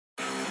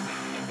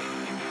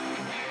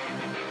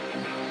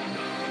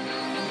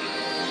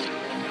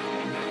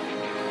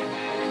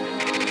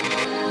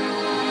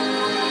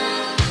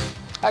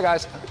Hi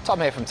guys,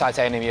 Tom here from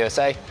Titanium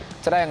USA.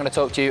 Today I'm going to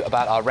talk to you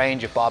about our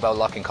range of barbell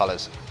locking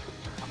collars.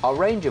 Our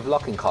range of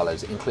locking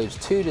collars includes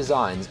 2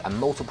 designs and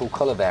multiple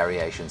colour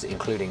variations,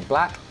 including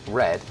black,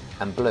 red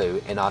and blue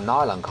in our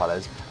nylon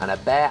collars and a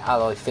bare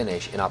alloy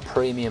finish in our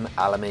premium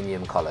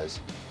aluminium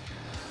collars.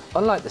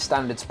 Unlike the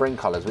standard spring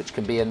collars, which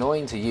can be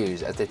annoying to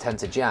use as they tend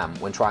to jam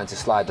when trying to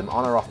slide them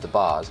on or off the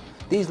bars,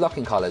 these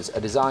locking collars are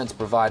designed to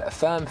provide a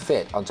firm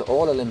fit onto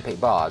all Olympic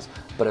bars,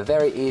 but are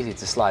very easy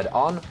to slide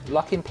on,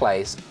 lock in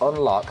place,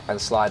 unlock and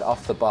slide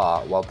off the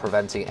bar while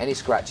preventing any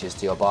scratches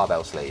to your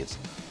barbell sleeves.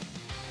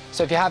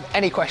 So if you have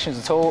any questions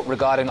at all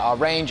regarding our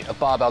range of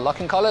barbell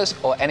locking collars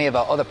or any of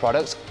our other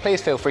products,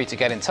 please feel free to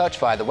get in touch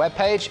via the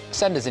webpage,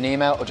 send us an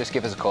email or just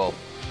give us a call.